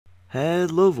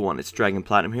Hello everyone, it's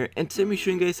dragonplatinum here, and today I'm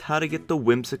showing you guys how to get the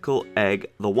whimsical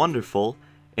egg, the wonderful,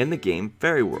 in the game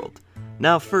Fairy World.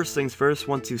 Now first things first,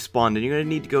 once you've spawned in, you're going to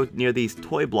need to go near these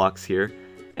toy blocks here,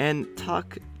 and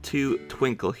talk to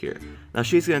Twinkle here. Now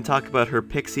she's going to talk about her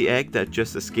pixie egg that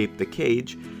just escaped the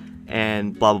cage,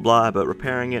 and blah blah blah about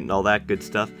repairing it and all that good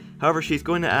stuff. However, she's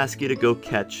going to ask you to go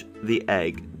catch the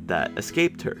egg that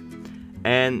escaped her.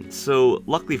 And so,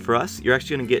 luckily for us, you're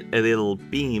actually going to get a little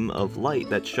beam of light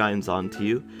that shines onto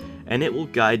you, and it will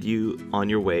guide you on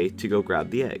your way to go grab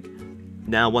the egg.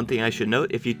 Now, one thing I should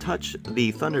note, if you touch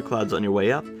the thunderclouds on your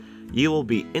way up, you will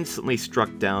be instantly struck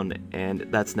down, and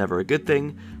that's never a good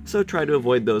thing, so try to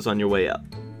avoid those on your way up.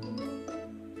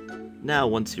 Now,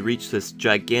 once you reach this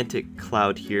gigantic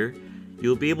cloud here,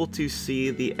 you'll be able to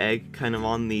see the egg kind of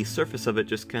on the surface of it,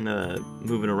 just kind of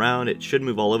moving around. It should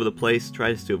move all over the place,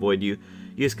 tries to avoid you.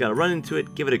 You just gotta run into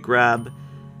it, give it a grab,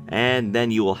 and then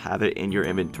you will have it in your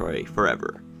inventory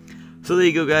forever. So there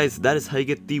you go guys, that is how you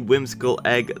get the whimsical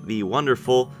egg, the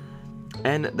wonderful,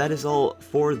 and that is all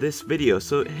for this video.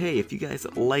 So hey, if you guys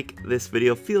like this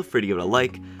video, feel free to give it a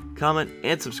like, comment,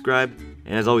 and subscribe,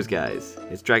 and as always guys,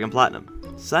 it's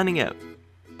dragonplatinum, signing out.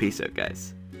 Peace out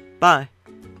guys. Bye.